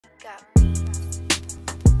Got beats.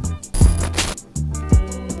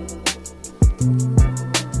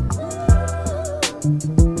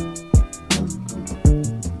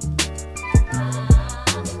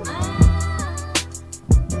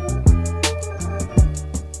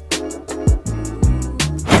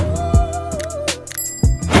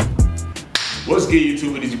 What's good,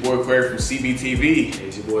 YouTube? It is your boy Query from CBTV.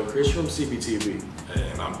 It's your boy Chris from CBTV.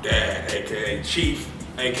 And I'm Dad, aka Chief,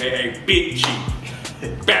 aka Big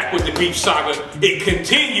Chief. Back with the Beef Saga. It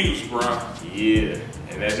continues, bro. Yeah,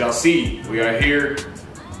 and as y'all see, we are here,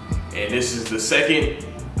 and this is the second.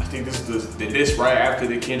 I think this is the disc right after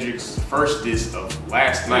the Kendrick's first disc of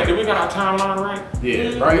last night. Did we got our timeline right?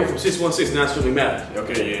 Yeah, Right right. from 616, not really matter.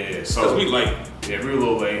 Okay, yeah. So Cause we late. yeah, we're a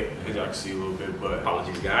little late, as y'all can see a little bit, but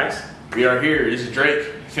Apologies, guys. we are here. This is Drake.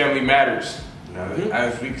 Family Matters. Mhm.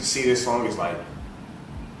 As we can see, this song is like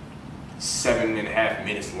 7.5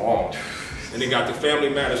 minutes long. And they got the Family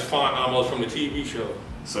Matters font almost from the TV show.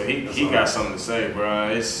 So he got something to say, bro.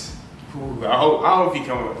 It's I hope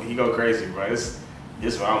he go crazy, bro. This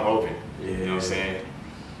what I'm hoping. You know what I'm saying?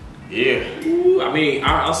 Yeah. Ooh, I mean,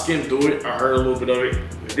 I skimmed through it. I heard a little bit of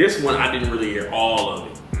it. This one, I didn't really hear all of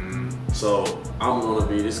it. So I'm gonna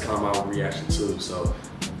be this kind of my reaction too. So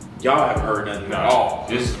y'all haven't heard nothing at all.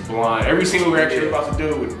 This is blind. Every single reaction we're about to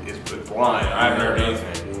do is blind. I haven't heard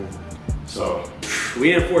anything. So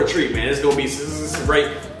We in for a treat, man. It's gonna be this is great.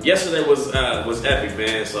 Yesterday was epic,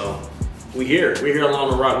 man. So we're here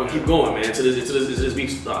along the rock. We keep going, man. To this beef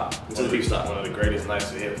stop. To the beef stop. one of the greatest nights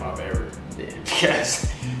of hip hop ever. Yeah. Yes,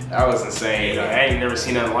 that was insane. I ain't never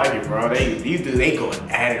seen nothing like it, bro. These dudes ain't going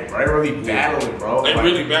at it, bro. They really battling, bro. They Like,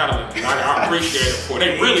 really battling. I appreciate it for it.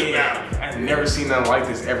 They really battling. I've never seen nothing like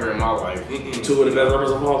this ever in my life. Two of the best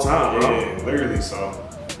rappers of all time, bro. Yeah, literally. So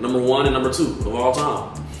Number 1 and number 2 of all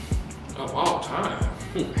time. Of all time.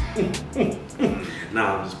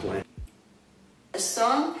 Nah, I'm just playing. A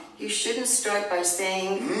song, you shouldn't start by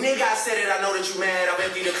saying, Nigga, I said it, I know that you mad. I've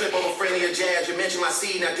emptied the clip over friendlier jabs. You mentioned my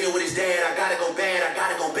seed, and I deal with his dad. I gotta go bad, I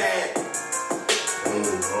gotta go bad.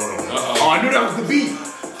 oh, I knew that was the beat.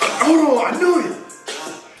 Hold on, I knew it.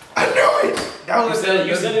 That was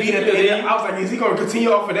You said the it beat at the end. I was like, is he gonna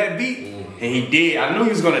continue off of that beat? And he did. I knew he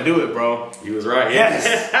was gonna do it, bro. You was right. Yes.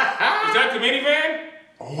 Is that the minivan?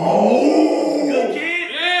 Oh, Good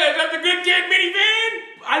kid. Yeah, is that the good kid minivan?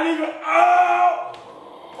 I didn't even.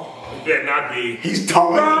 Oh, It better not be. he's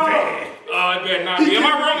towing the van. It better not be. Am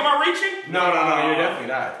I wrong? Am I reaching? No, you're definitely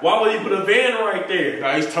not. Why would you put a van right there? No,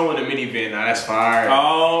 he's towing the minivan. Now that's fire.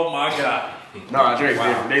 Oh my God. No, Drake,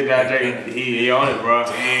 Drake, he on it, bro.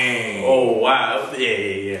 Dang. Oh wow.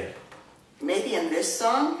 Yeah. maybe in this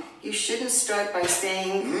song, you shouldn't start by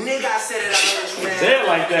saying, Nigga, I said it, I know that you mad. Say it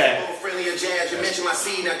like that. Over friendlier jabs. You mentioned my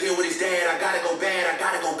seed, and I deal with his dad. I gotta go bad, I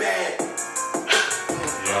gotta go bad.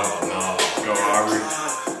 Yo, no. Go, Aubrey.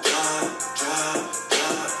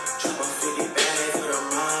 Drop a 50 bag for the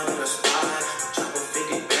mind of the spot. Drop a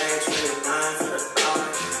 50 bag, 29 for the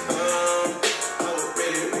thought. I was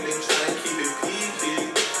really trying to keep it PG.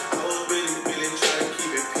 I was really trying to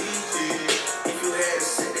keep it PG. If you had a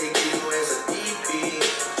set, they give you as a DP.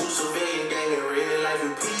 Two civilian gang in real life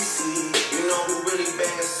in PC. You know who really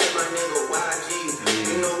bang except my nigga YG.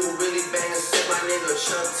 You know who really bang except my nigga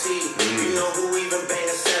Chuck T. You know who even bang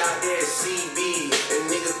except out there is CB. That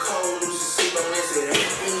nigga Cole used to sleep on this, it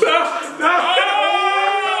ain't me.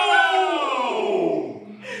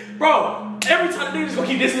 Bro, every time niggas gonna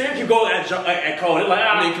keep this in, keep going at Cole. They're like,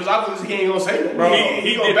 I mean, because obviously he ain't gonna say that, bro.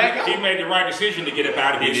 He gonna back out. He made the right decision to get up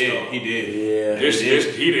out of this stuff. He did. yeah.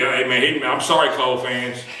 Hey man, I'm sorry, Cole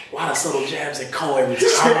fans. Why the subtle jabs at Cole every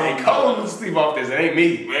time? Hey, Cole was asleep off this. It ain't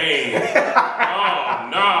me. Man. Oh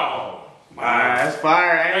no. That's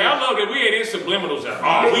fire. Hey, I love that we ain't in subliminals at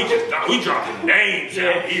all. We dropping names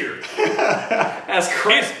out here. That's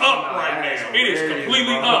crazy. It's up right now. It is hilarious,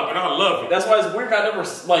 completely bro. up, and I love it. That's why it's weird. I never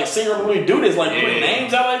like seen her really do this, like putting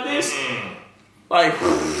names out like this. Like,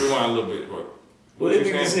 Rewind a little bit. what do you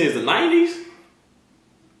think this is? The 90s?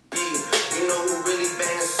 You know who really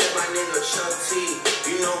bang except my nigga Chuck T.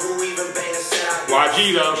 You know who even bang except out there.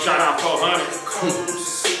 YG though, shout out 400. Cole used to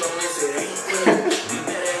sleep on this, it ain't me. You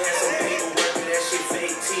better have some paperwork and that shit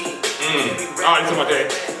fake T. Oh, you talking about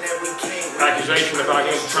that accusation about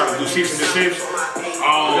him trying to do cease and desist?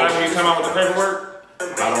 Oh, is that when you come out with the paperwork?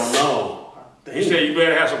 I don't know. He said you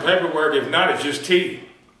better have some paperwork. If not, it's just T.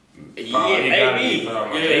 Yeah, maybe. He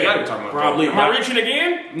gotta be talking about Probably. Am I reaching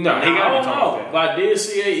again? No, he I gotta don't be talking know. about But I did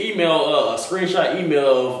see an email, a screenshot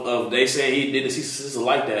email of they saying he did a cease and desist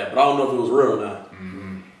like that, but I don't know if it was real or not.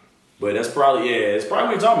 But that's probably, it's probably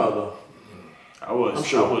what he's talking about though. that. I I'm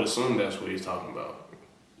sure. would assume that's what he's talking about.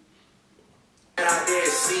 Out there,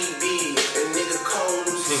 CB,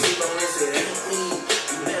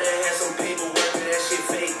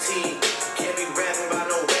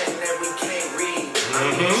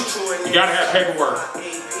 You gotta have paperwork.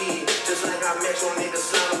 Just like I met your nigga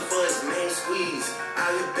slime for his main squeeze.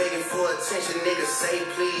 Out here begging for attention, nigga, say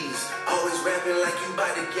please. Always rapping like you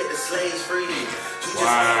about to get the slaves free. You just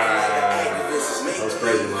That was a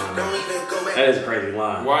crazy line. Don't even go back. That is a crazy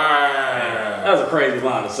line. Wow. That was a crazy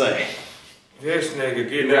line to say. This nigga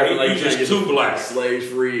getting out. He's just too black. Slave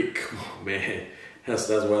free. Come on, man. That's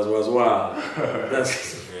wild.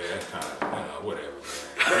 That's Yeah, that's kind of whatever.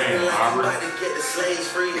 Rapping Man, like you Aubrey. about to get the slaves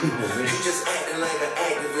free. You just acting like an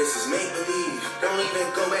activist, it's make believe. Don't even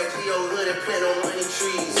go back to your hood and plant on money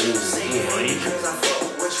trees. Say it ain't because I fuck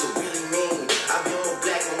with what you really mean. I be on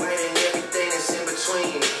black and white and everything that's in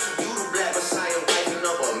between. You the black messiah wiping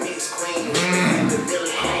up a mixed queen.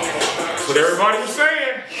 That's what everybody was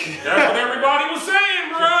saying. That's what everybody was saying,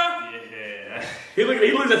 bruh. Yeah.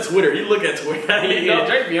 he looks at Twitter. You look at Twitter. Yeah,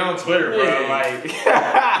 Drake be on Twitter, bro. Yeah. Like,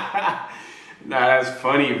 nah, that's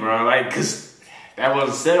funny, bro. Like, cause that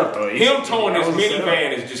wasn't set up though. Him towing That this wasn't set up.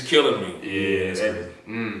 minivan is just killing me. Yeah, that,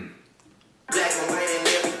 Black and white and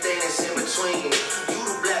everything that's in between. You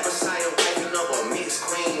the black messiah wiping up a mixed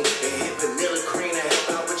queen. And hit vanilla cream to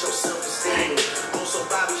help out with your self-esteem. Also,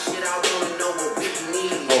 Bobby shit, I wanna know what we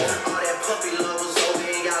need. All that puppy love was over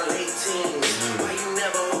in y'all late teens. Why you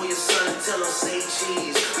never hold your son until him say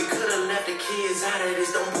cheese? We could've left the kids out of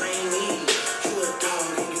this, don't blame me. You a dog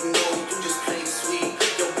and you know you just play sweet.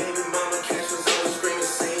 Your baby mama cash was always screaming,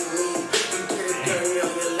 save me. You did it dirty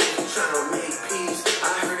on your life, you tryna make peace.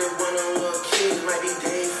 I heard it one of them little kids might be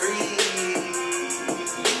day free.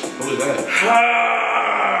 who was that?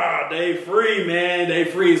 Dave Free, man. Dave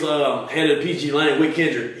Free's head of PG Lane with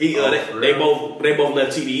Kendrick. He they both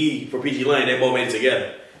left TDE for PG Lane. They both made it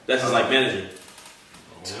together. That's his like manager.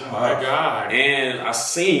 Oh my God. And I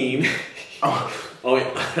seen a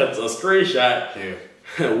screenshot.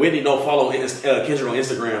 Yeah, Whitney don't follow Kendrick on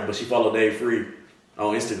Instagram, but she followed Dave Free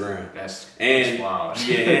on Instagram. that's And wild.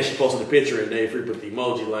 yeah, and she posted a picture and Dave Free put the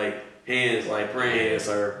emoji like hands, like praying hands,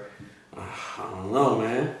 or I don't know,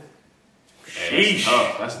 man. Hey, that's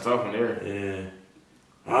tough. That's a tough one there.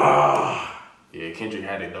 Yeah. Yeah, Kendrick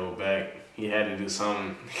had to double back. He had to do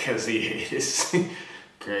something because it's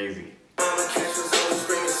crazy. Mama cash was always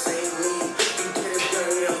screaming, save me. You did it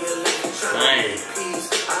dirty on your life, you tryna Dang. make peace.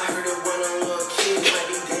 I heard it one of them little kids might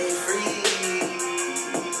be day free.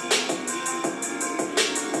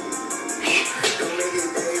 Don't make it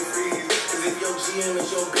day free. Cause if your GM is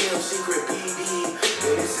your BM secret BD,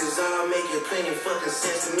 then this is all making plenty fucking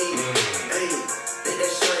sense to me. Hey, let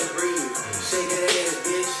that shorty breathe. Shake that ass,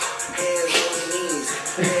 bitch. Hands on your knees.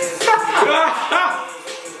 Hands on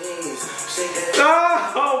your knees. Shake that ass.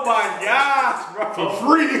 Oh my gosh, bro. For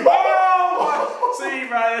free. Oh, see,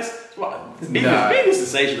 bro, beef is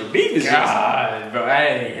sensational. Beef is God, bro.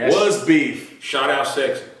 Hey, just was beef. Shout out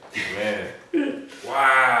sexy. man,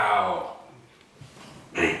 Wow.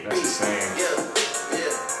 that's insane. Yeah.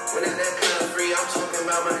 When that kind of free, I'm talking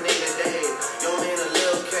about my nigga Dave. Yo, man, a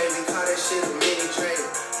little K, we call that shit a mini Drake.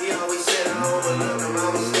 He always said I overlooked him, I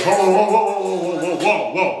was there.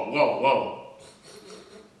 Whoa.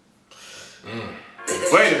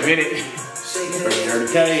 Wait a minute. Shake that ass,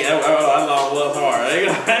 Dirty K, I lost was hard. I ain't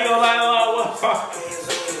gonna lie, I lost was hard. hands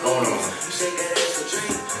on your Hold knees. on. Shake that ass for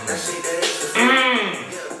drink. Now shake that ass for free.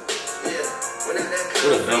 Yeah. When that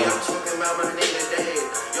kind of free, I'm talking about my nigga Dave.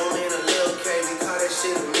 Yo, man, a little K, we call that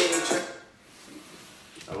shit a mini Drake.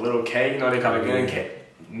 A little K, you know they call it gun K.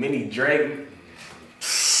 Mini Drake.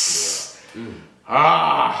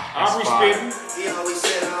 Aubrey spitting. He always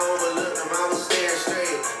said I overlooked him, I was staring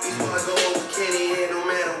straight. These boys go over Kenny head no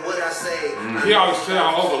matter what I say. He always said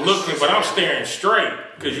I overlooked him, but I'm staring straight.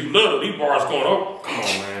 Cause you little, these bars going over. Come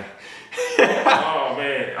on, man. Oh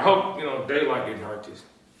man. I hope, Daylight didn't hurt this.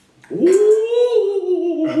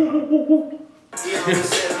 Ooh. He always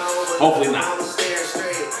said I overlooked Hopefully him, not. I was staring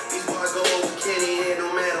straight. These boys go over Kenny head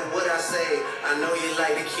no matter what I say. I know you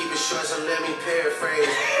like to keep it short, so let me paraphrase.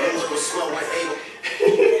 You little slow and able.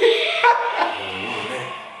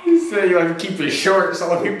 You said you like to keep it short, so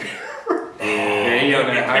let me. Yeah, he on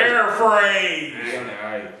that hype. Paraphrase. He on that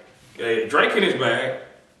hype. Hey, Drake in his bag.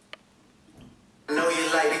 I know you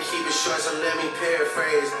like to keep it short, so let me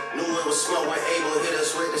paraphrase. Knew it was smoke when Abel hit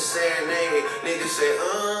us with the serenade. Niggas say,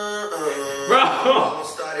 Bro,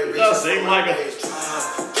 Almost started y'all reaching sing for like my a- waist. Drop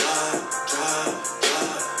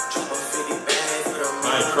a 50 bag for the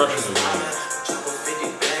I ain't crushing it, man. Drop a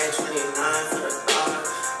 50 bag, 29 for the car.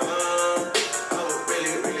 I was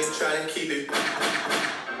really trying to keep it.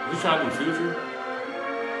 You trying to do Future? Is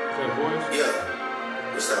that voice?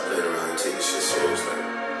 Yeah. Let's stop playing around and take this shit seriously.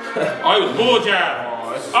 Oh, he was bull jive.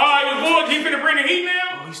 that's- Oh, he was bull. He finna bring the heat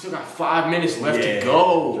now? Oh, he still got 5 minutes left Yeah. to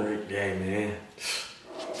go. Drake, yeah, man.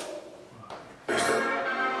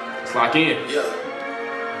 Let's lock in. Yeah.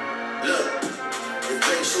 Look. If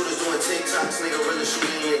Drake shooters doing TikToks, nigga really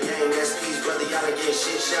shooting in your game. SP's brother, y'all ain't getting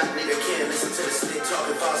shit shot. Nigga can't listen to the stick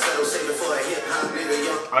talking falsetto, saving for a hip hop nigga.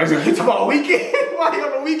 Young. I was gonna talk about Weekend. Why you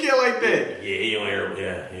on the Weekend like that? Yeah, he on air.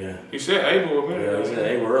 Yeah. He said Abel, man. Yeah, he said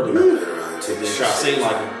they were earlier. So they try to sing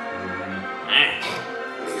like him. Man.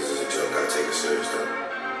 Niggas is a joke, I take it serious though.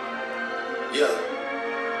 Yeah.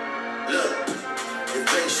 Look. If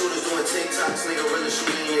Drake shooters doing TikToks, nigga really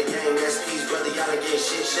shooting in your game. SP's brother, y'all ain't getting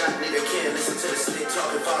shit shot. Nigga can't listen to the stick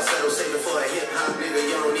talking falsetto, saving for a hip hop nigga.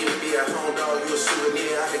 You don't need to be a home dog, you a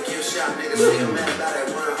souvenir. I can give shot, nigga. Say I'm mad about that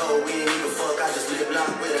one hoe. We ain't even fuck, I just live block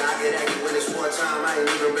with it. I get active when it's wartime. I ain't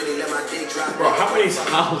even really let my dick drop. Bro, how many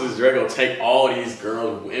times is Drake gonna take all these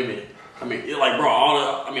girls, women? I mean, like, bro,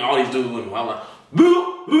 all these dudes, women. I'm like,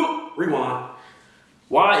 rewind.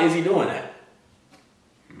 Why is he doing that?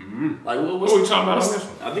 Like, What are we talking about on this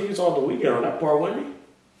one? I think he saw the Weekend on that part, wasn't he? I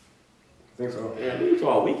think so. Yeah, I think he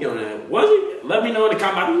saw the Weekend on that. Was he? Let me know in the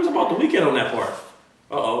comment. I think he was about the Weekend on that part.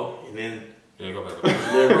 And then Yeah, go back.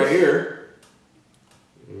 live right here.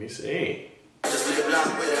 Let me see. Just live block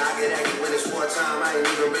with it. I get active when it's wartime. I ain't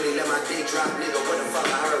even really let my dick drop, nigga. What the fuck?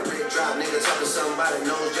 I heard Rick drop, nigga. Talking something about a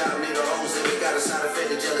nose job, nigga. O's and we got a side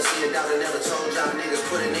effect of jealousy and doubt. I never told y'all niggas.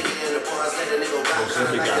 Put a nigga in the pause, let a nigga rock.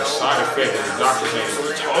 Simply got a side effect of the doctor's name.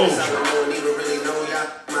 Told you. I don't even really know y'all.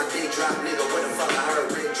 My dick drop, nigga. What the fuck? I heard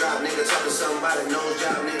Rick drop, nigga. Talking something about a nose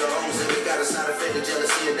job, nigga. O's and we got a side effect of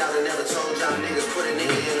jealousy and doubt. I never told y'all niggas. Put a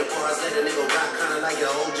nigga in the pause, let a nigga rock. Kinda like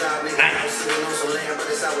your old job, nigga. I'm sitting on some land, but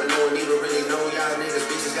it's out with no one even really know y'all niggas.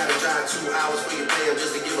 Bitches gotta drive 2 hours for you pay them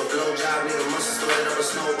just to give a blowjob, nigga. Must have started up a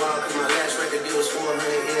snowball, cause my last record deal was 400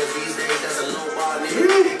 M's. These days, that's a low bar,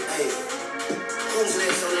 nigga. Hey, who's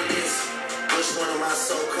next on the list? Which one of my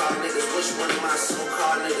so-called niggas? Which one of my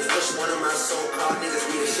so-called niggas? Which one of my so-called niggas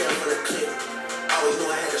be the sheriff for the clip? Always knew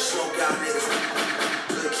I had to smoke out niggas.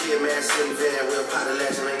 Good kid, man, city van, we'll pot the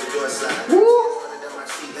latch and make the door slide. Running down my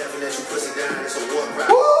cheek, laughing at you, pussy down, it's a war cry.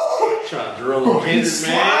 Trying to drill on Kendrick,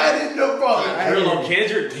 man. Sliding the ball. Drill on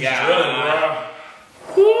Kendrick. Yeah,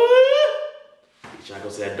 Trying to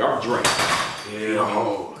go to that dark Drake.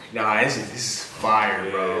 No, nah, this is fire,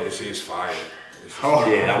 bro. bro. This is fire.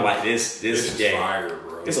 Yeah, I like this. This is yeah. fire,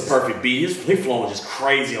 bro. It's a perfect beat. His flowing just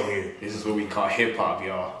crazy over here. This is what we call hip hop,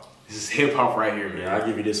 y'all. This is hip hop right here, man. Yeah, I'll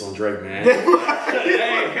give you this on Drake, man.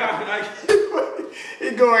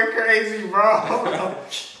 He going crazy, bro.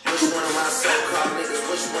 Which one of my so-called niggas?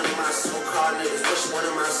 Which one of my so-called niggas? Which one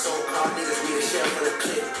of my so-called niggas be the sheriff for the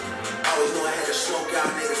clip? Always knew I had to smoke out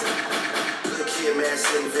niggas. Good kid, man,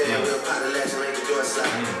 city van, we'll pot the latch and make the door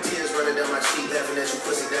slide. Tears running down my cheek, laughing at you,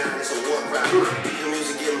 pussy down. It's a war cry. Your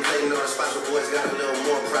music getting played in all the spots where boys got a little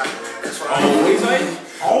more pride. That's why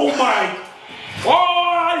Oh my! Oh,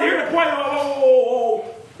 I hear the point. Oh.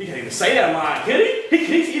 He can't even say that line. Can he? Can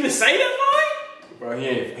he even say that line? Bro, he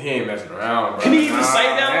ain't messing around, bro. Can he even say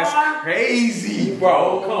that That's line? crazy,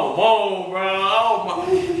 Bro, come on, bro. Oh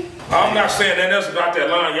my. I'm not saying nothing else about that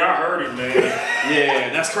line. Y'all heard it, man. Yeah,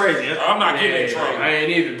 that's crazy. I'm not getting in I trouble.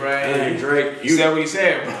 ain't either, bro. Hey, Drake, You said what he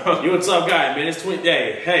said, bro. you a tough guy, man. It's 20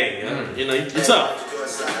 day. Hey, you know, you're tough.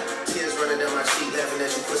 tears running down my cheek, laughing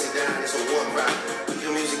at you, pussy down. It's a war cry.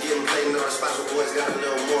 Your music getting played in all the spots where boys got a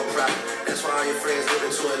little more pride. That's why all your friends live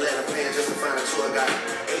to Atlanta paying just to find a tour guide.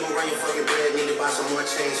 Able run your fucking bread, need to buy some more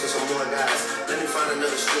chains for some more guys. Let me find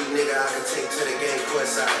another street nigga I can take to the game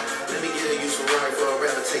courtside. Let me get a used Ferrari for a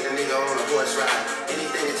rapper, take a nigga on a horse ride.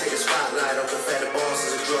 Anything to take a spotlight off the fact the boss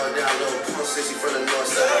is a drug out, little punk sissy from the north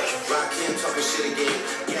side. Rock him talking shit again.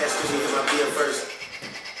 Gas cause you hit my BM first.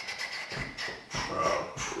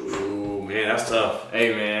 Ooh, man, that's tough.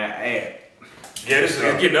 Hey, man. Hey. Yeah, it's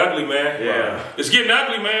getting ugly, man. Yeah. It's getting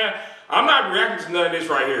ugly, man. I'm not reacting to none of this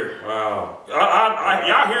right here. Wow.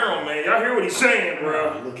 Y'all hear him, man. Y'all hear what he's saying,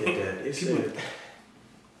 bro. Look at that. It's it.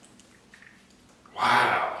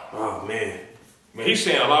 Wow. Oh, man. Man, he's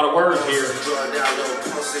saying a lot of words here. Drug down, little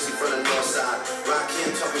punk sissy from the north side. Rock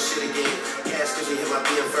him talking shit again. Gas cause you hit my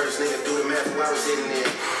BM first, nigga. Do the math while I was hitting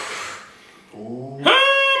there. Oh,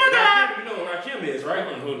 my God. You know what Rakim is,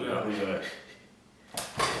 right? Who's that?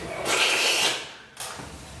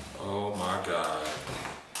 Oh, my God.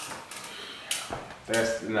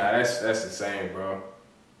 That's insane, bro.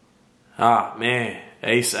 Ah, man.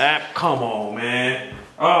 ASAP. Come on, man.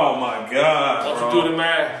 Oh, my God. Don't you do the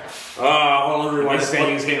math? Hold on. Rewind He's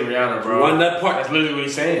saying he's hitting Rihanna, bro. Rewind that part. That's literally what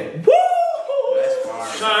he's saying. Woo! That's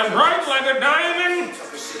fire. Shine bright like a diamond.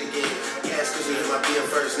 Talking shit again. Gas cause you hit my BM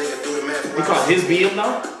first, nigga. Do the math He while I called was his BM,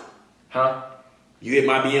 though? Huh? You hit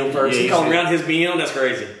my BM first. Yeah, he he called said- around his BM? That's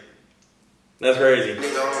crazy. That's crazy.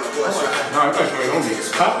 nigga on a horse ride. No, I thought you were gonna be. Huh?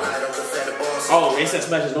 Spotlight off the fact the boss is Oh, ASAP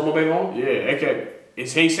smashes No More Baby Mama? Yeah, okay.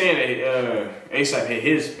 It's he saying that ASAP hit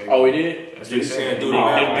his. Baby. Oh, he did? That's what he's saying. Dude,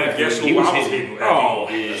 guess He who was I was hitting. hitting? Oh,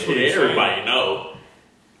 That's yeah, what he's everybody know.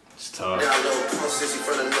 It's tough. Down low, pump sissy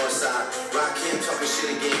from the north side. Rock him talking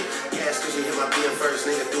shit again. Gas cause you hit my being first,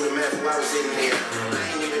 nigga. Do the math while I was sitting there. I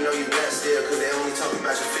ain't even know you got still, cause they only talking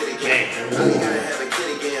about your fit again. Now you gotta have a kid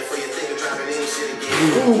again for you think of dropping any shit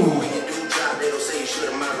again. When you do drop, they gon' say you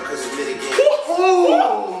should've modeled cause it's mid again.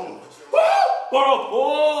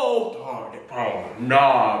 Oh, bro,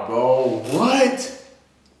 nah, bro. What?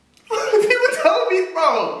 People telling me,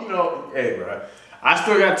 bro. You know, hey, bro. I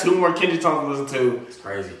still got 2 more Kendrick songs to listen to. It's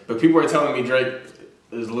crazy. But people are telling me Drake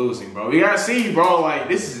is losing, bro. You gotta see, bro. Like,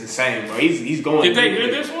 this is insane, bro. He's going. Did they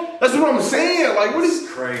hear this one? That's what I'm saying. Like, what is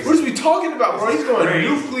crazy. What is we talking about, bro? He's going crazy.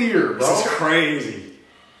 nuclear, bro. This is crazy.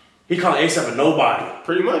 He calling ASAP a nobody.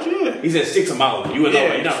 Pretty much, yeah. He said stick to modeling. You a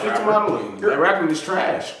nobody. You're not a stick to rapper. modeling. That rapping is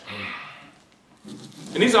trash.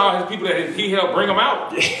 And these are all his people that he helped bring them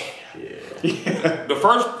out. Yeah. The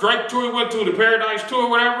first Drake tour he went to, the Paradise tour,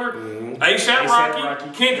 whatever, A$AP Rocky,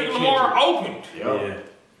 Kendrick Lamar opened. Yeah.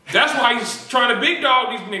 That's why he's trying to big dog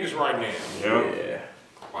these niggas right now. Yep. Yeah.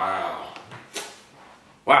 Wow.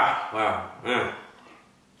 Wow.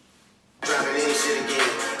 Dropping any shit again.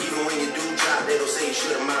 Even when you do drop, they gon' say you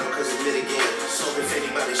should've modeled cause it's mid again. So if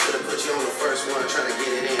anybody should've put you on the first one trying to get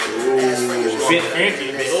it in. Ask for your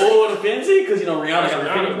Fenty. Oh, the Fenty? Because, you know, Rihanna got the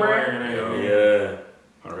Fenty Rihanna brand? brand, Yeah.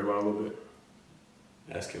 I'll rewind a little bit.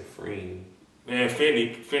 Asking free. Man,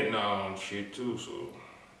 fentanyl shit too, so.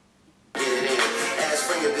 get it in. Ask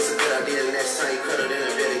for your this a good idea. The next time you cut it in a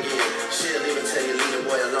bit again. Shit'll even tell you leave the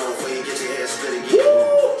boy alone before you get your hair split again.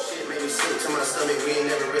 Shit made me sick to my stomach. We ain't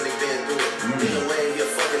never really been through it. Lil Wayne, you're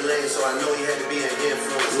fucking lame, so I know you had to be an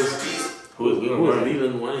influence. Who is Lil Who is Wayne?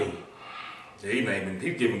 Leland Wayne? Yeah,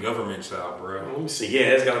 he's giving government style, bro. Let me see. Yeah,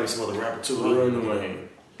 there's got to be some other rapper too. Lil Wayne.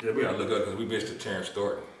 Yeah, we gotta look up because we missed the Terrence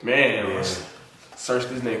Thornton. Man, let's search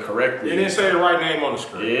this name correctly. It didn't say the right name on the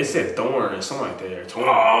screen. Yeah, it said Thorn or something like that. Thorn.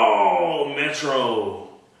 Oh, Metro.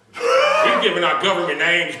 He's giving out government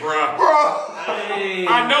names, bro. Hey.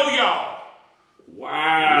 I know y'all.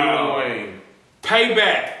 Wow. Lil Wayne.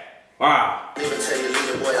 Payback. Wow. Even tell you leave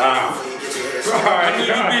the boy alone before you get your hair split. I knew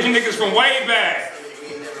you bitch niggas from way back. We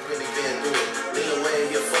ain't never really been through it. Lil Wayne,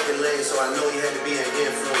 you're fucking lame, so I know you had to be an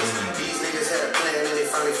influence. These niggas had a plan and they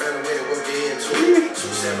finally found a way to work it into it. 2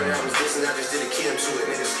 separate albums, this and I just did a Kim to it.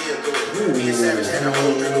 Niggas skimmed through it. Me and Savage had a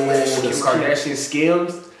whole drink of wet The shit. Kardashian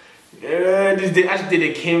skims. Yeah, I just did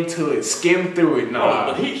a Kim to it. Skim through it. Oh, Nah.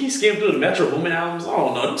 but he skimmed through the Metro Boomin albums. I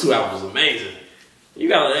don't know. Them 2 albums was amazing. You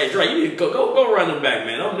gotta, hey Drake, you need to go run them back,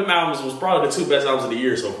 man. Them albums was probably the 2 best albums of the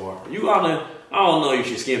year so far. You gonna, I don't know, you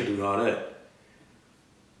should skim through all that.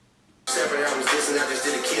 Separate albums, this and I just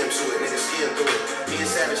did a Kim to it. Niggas skimmed through it. Me and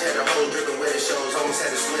Savage had a whole drink of wet shows, almost had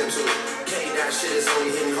to swim to it. K-Dot shit is only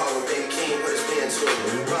hitting hard when Baby King put his pen to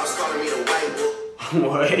it. Ross calling me the white book.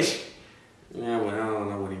 What? Yeah, well, I don't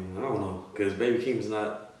know. Because Baby Keem's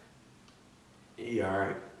not, he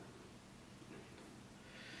alright.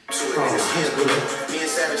 Me and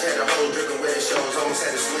Savage had a whole drink of wet shows, almost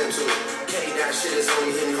had to swim to it. K-Dot shit is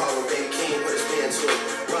only hitting hard when Baby King put his pen to it.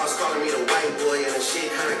 Ross calling me the white boy and the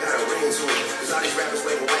shit kinda got a ring to it. Cause all these rappers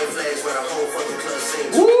waving white flags while the whole fucking club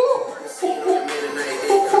sings. Yeah.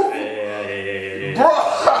 Bro!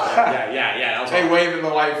 Yeah. That was They hard. waving the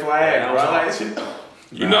white flag, Yeah, bro. that was Like,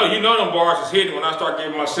 You know them bars is hitting when I start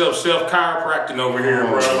giving myself self-chiropractic over here,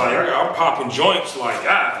 bro. Like, I'm popping joints like,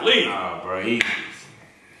 golly. nah, bro. He.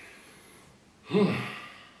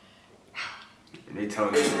 They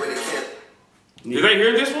telling me. Did they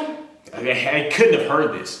hear this one? I couldn't have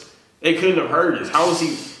heard this. They couldn't have heard this. How is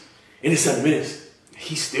he? In the 7 minutes.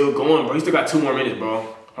 He's still going, bro. He still got 2 more minutes, bro.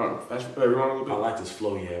 Hold on. That's everyone a little I bit. like this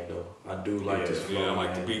flow you have, though. I do like this flow. Yeah,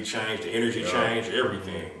 like the man. beat change, the energy change,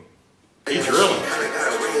 everything. He Kinda drilling. got a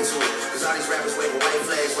ring to it. Cause all these rappers waving white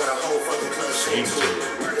flags while the whole fucking club sings to it.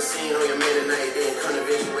 Murder scene on your man tonight, then come to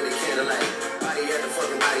vision with a candlelight. Body at the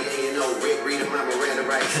fucking body, and you know Rick reading my Miranda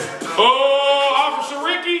rights. Oh, Officer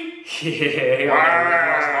Ricky. Yeah.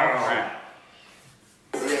 Wow.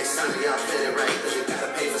 Next time y'all play it right, cause you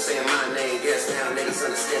gotta pay for saying my name. Guess now niggas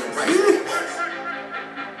understand the price.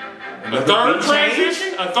 A third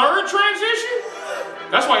transition? A third transition?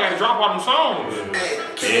 That's why you had to drop all them songs. Hey,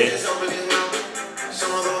 can you just open his mouth?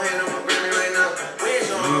 Someone go hand him a Grammy right now. Where's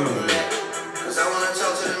your uncle at? Cause I wanna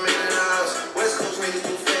talk to the man in the house. West Coast niggas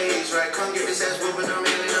do fades, right? Come get this ass whooping, I'm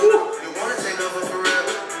in it. You wanna take over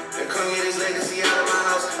forever? And come get his legacy out of my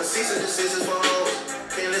house. A cease and desist for hoes.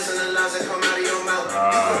 Can't listen to lies that come out of your mouth.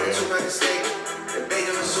 You put it to my mistake. And beg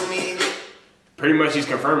him to sue me and get. Pretty much he's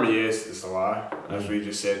confirming yes, it's a lie. That's what he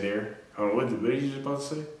just said there. Hold on, what did you just about to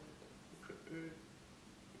say?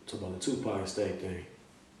 Talk about the Tupac estate thing.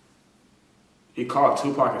 He called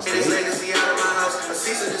Tupac a His snake? legacy out of my house. A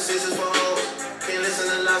cease and desist is for hoes. Can't listen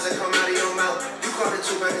to lies that come out of your mouth. You call it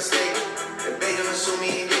Tupac estate. And beg him to sue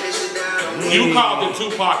me and get this shit down. You called the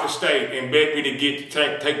Tupac estate and begged me to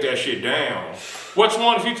take that shit down. Which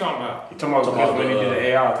one is he talking about? He talking about when he did the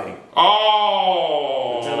AI thing.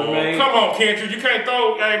 Oh, Tellermaid. come on, Kendrick. You can't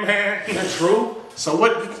throw, hey man. That's true. So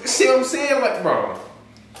what? See what I'm saying? Like, bro.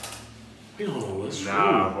 We don't know what's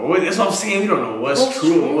Nah, bro. That's what I'm saying. We don't know what's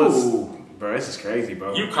true and what's. Bro, this is crazy,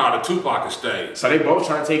 bro. You called the Tupac estate. So they both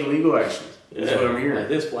trying to take legal action. true. That's what I'm hearing. At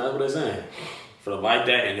this point, that's what they're saying. For the like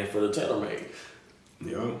that and then for the Tellermaid.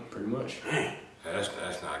 Yeah, pretty much. Dang.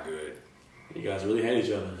 That's not good. You guys really hate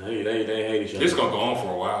each other. They hate each other. This gonna go on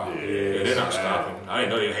for a while. Yeah, they're not it's stopping. I didn't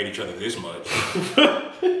know they hate each other this much.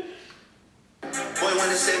 Boy, when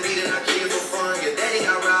it's said beat and I kill you for fun. Your daddy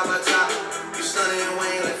got robbed by top. You stunning and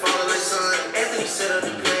Wayne like father like son. Anthony set up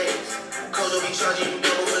the plays. Coach will be charging you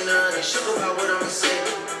double for none. And shook about what I'ma say.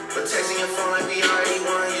 But texting your phone like we already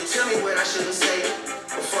won. You tell me what I shouldn't say.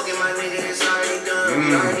 But fucking my nigga, it's already done.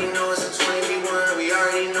 We already know it's a 20v1. We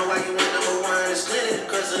already know why you went number one. It's clearly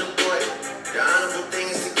because of the boy. The honorable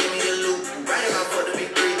thing is to give me the loot. You right about for the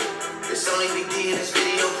big three. It's only Big D in this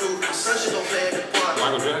video proof. My son should go play at the park.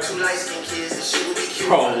 Michael Jackson. Two light-skinned kids, this shit will be cute.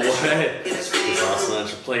 Bro, Unless you what? in this video Our proof. son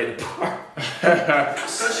should play the part. My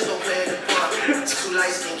son should go play at the park. Two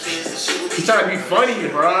light-skinned kids, this shit will be He's trying to be funny,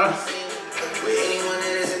 bro. With anyone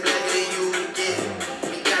that isn't blacker than you, we get it.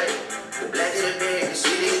 We got it. The black of the bag, the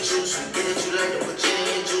sweet of your juice. We get it, you like to put gin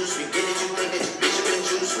in your juice. We get it, you think that you bishop and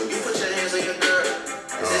juice. When you put your hands on your girl,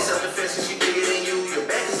 is that self-defense cause you bigger than you? Your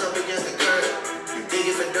back is up against the curb. You dig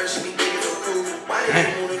it for dirt, she be digging for proof. Why did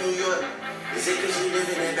you move to New York? Is it cause you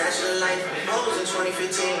living that bachelor life? Proposed in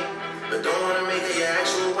 2015. But don't wanna make her your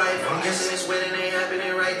actual wife. I'm guessing this wedding ain't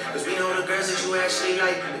happening right. Cause we know the girls that you actually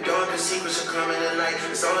like. The darkest secrets are coming to light.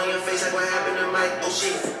 It's all in your face like what happened to Mike. Oh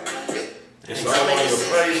shit. It's all on your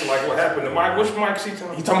face, like what happened to Mike. Which Mike he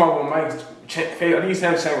talking? He talking about when Mike's face. I think he's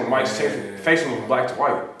saying when Mike's face from black to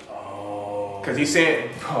white. Oh. Cause he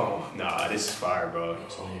said, "Oh, nah, this is fire, bro."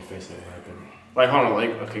 It's on your face that happened. Like, hold on, like,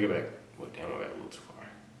 okay, get back. Well, damn, I got a little too far.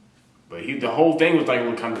 But the whole thing was like a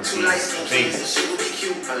little kind of Two light-skinned kids, this shit will be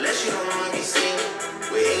cute. Unless you don't wanna be seen.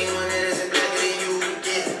 With anyone that isn't blacker than you, we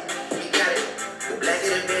get it. We got it. The black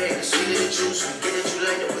of the bag, the sweet of the juice. We get it, you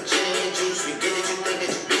like to put gin in your juice. We get it, you think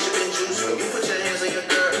that you bishop and juice. When you put your hands on your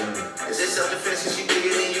girl, is it self-defense cause she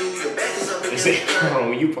bigger than you? Your back is up They against say, the curb. hold on,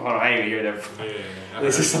 when you hold on, I ain't even hear that. Yeah.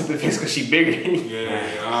 This is something because she bigger than you.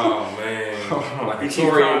 Yeah. Oh man. Like you keep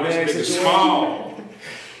Victoria calling this Max nigga situation. small.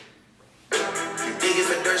 You digging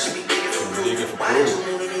for dirt, she be digging for proof. Digging for Why did proof.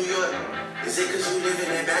 you move to New York? Is it cause you living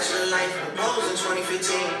that bachelor life? Proposed in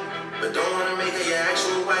 2015. But don't wanna make her your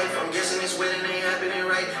actual wife. I'm guessing this wedding ain't happening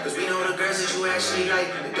right. Cause we know the girls that you actually like.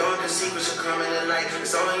 The darkest secrets are coming to light.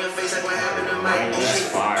 It's all in your face like what happened to Mike. Man, that's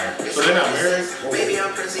fire. So they're not married? Baby,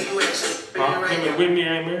 I'm Prince and you actually Huh? right Him and now. Whitney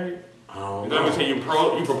ain't married? I don't You know what I'm know. saying?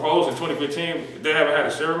 You proposed in 2015. They haven't had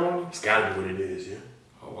a ceremony? It's gotta be what it is, yeah.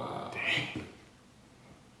 Oh wow.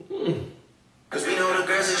 Cause we know the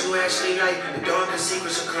girls that you actually like. The darkest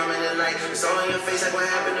secrets are coming to light. It's all in your face like what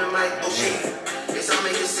happened to Mike. Oh shit, it's all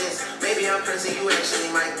making sense. Maybe I'm Prince and you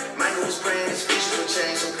actually Mike. Michael was praying his features would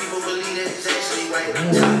change. Some people believe that he's actually white.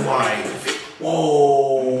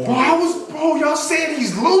 Whoa. Bro, y'all saying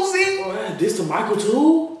he's losing? Oh, this to Michael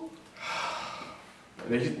too?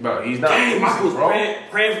 Bro, he's not Dang, losing, Michael was bro. praying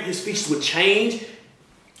for his features would change.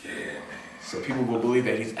 So people will believe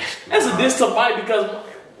that he's. That's a diss to Mike because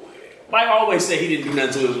Mike always said he didn't do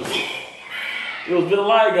nothing to his. It was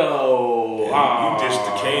vitiligo. You just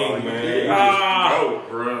the king, man. You just the GOAT,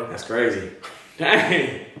 bro. That's crazy.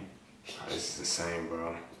 Dang. This is insane,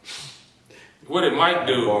 bro. What did Mike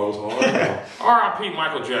do? Bar was hard. R.I.P.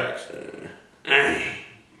 Michael Jackson.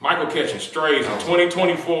 Michael catching strays in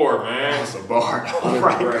 2024, man. That's a bar.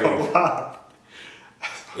 Right, go up.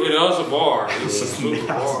 It was a bar. This is a super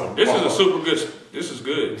bar. This is a super good. This is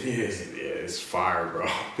good. Yeah, it's fire, bro.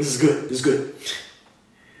 This is good. This is good.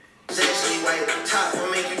 It's actually white. Top will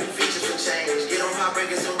make you do features for change. Get on pop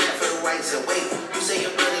records and rap for the whites. And wait, you say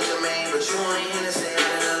your brother's your main, but you only here to stay out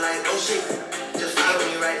of the light. Oh shit, just follow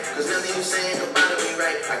me right. Cause nothing you saying can bother me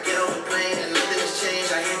right. I get on the plane and nothing has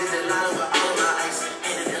changed. I handed the lotto with all of my ice.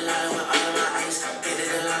 Handed the lotto with all of my ice. Handed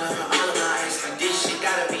the lotto with all of my ice. This shit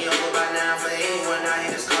gotta be over by now for anyone out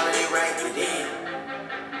here that's calling it right. You did.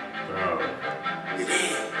 Bro. You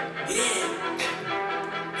did. You did.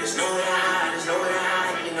 There's nowhere to hide. There's nowhere to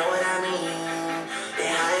hide. You know what I mean? They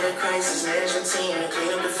hide a crisis management team to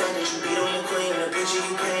clean up the fact that you beat on your queen. The picture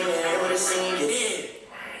you painted ain't what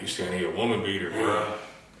saying he a woman beater, bro.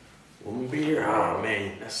 Woman beater? Oh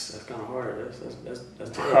man, that's kind of hard.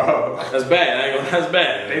 That's terrible. That's bad. I ain't gonna, that's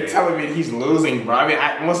bad. They telling me he's losing, bro. I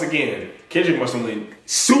mean, once again, Kendrick must have went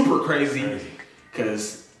super crazy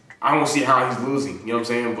because I don't see how he's losing. You know what I'm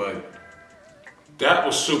saying? But That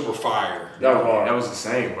was super fire. that was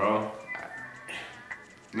insane, bro.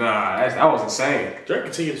 Nah, that was insane. Drake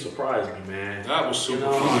continued to surprise me, man. That was super You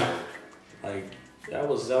know, fire. Like that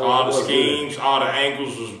was All the was schemes, all the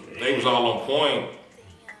angles they was all on point. good.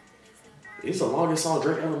 It's the longest song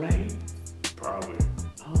Drake ever made. Probably.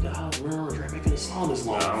 I don't remember Drake making a song this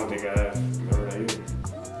long. Nah, I don't think I remember that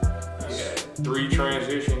either. He had 3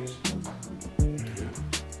 transitions.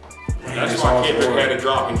 Man, That's this why song's Kendrick boring. had to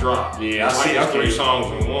drop and drop. Yeah, I see. Like Okay. 3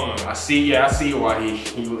 songs in one. I see why he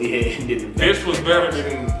didn't. This was better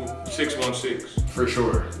than 616. for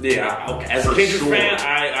sure. Yeah, okay. As a For Kendrick sure. fan,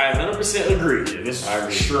 I 100% agree. Yeah, this is I for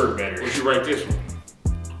agree. sure better. Would you rate this one?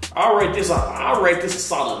 I'll rate this a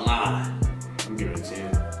solid 9. I'm giving it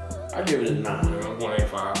 10. I give it a 9. I'm going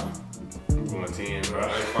 8.5. I'm going 10, bro. 8.5.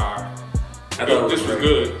 I thought it This was great.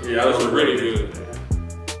 good. Yeah, this was really good.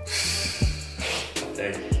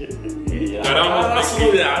 Yeah, That almost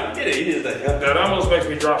makes me- I get it. He did that. That almost makes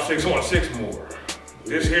me drop 616 more.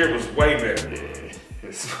 This here was way better. Yeah,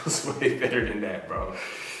 this was way better than that, bro.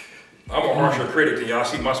 I'm a harsher critic than y'all.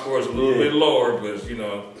 See my scores a little bit lower,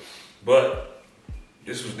 but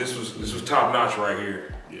this was top notch right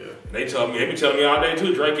here. Yeah. They be telling me all day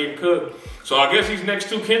too, Drake getting cooked. So I guess these next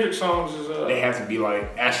 2 Kendrick songs is They have to be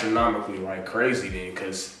like astronomically like crazy then,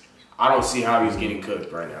 because I don't see how he's getting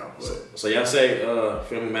cooked right now. But So y'all say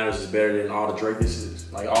Family Matters is better than all the Drake this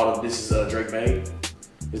is? Like all of this is Drake made?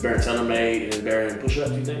 It's better than Tana made and it's better than Push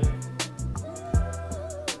Up, you think?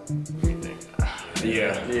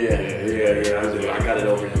 yeah. I got it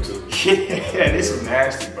over him too. Yeah, this was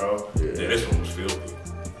nasty, bro. yeah, this one was filthy.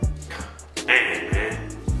 Dang, man.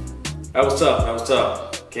 That was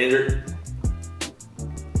tough. Kendrick,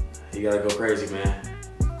 you gotta go crazy, man.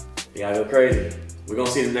 You gotta go crazy. We're gonna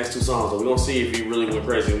see the next 2 songs, though. We're gonna see if he really went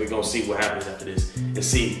crazy, and we're gonna see what happens after this. And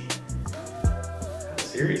see how the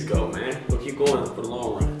series go, man. We'll keep going for the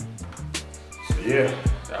long run. So yeah,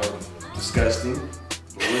 that was disgusting.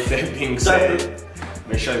 But with that being said,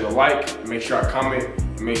 make sure you like, make sure I comment,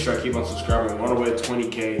 and make sure I keep on subscribing. On the way to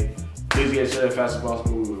 20K. Please get to as fast as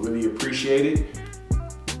possible. We would really appreciate it.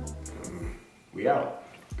 We out.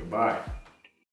 Goodbye.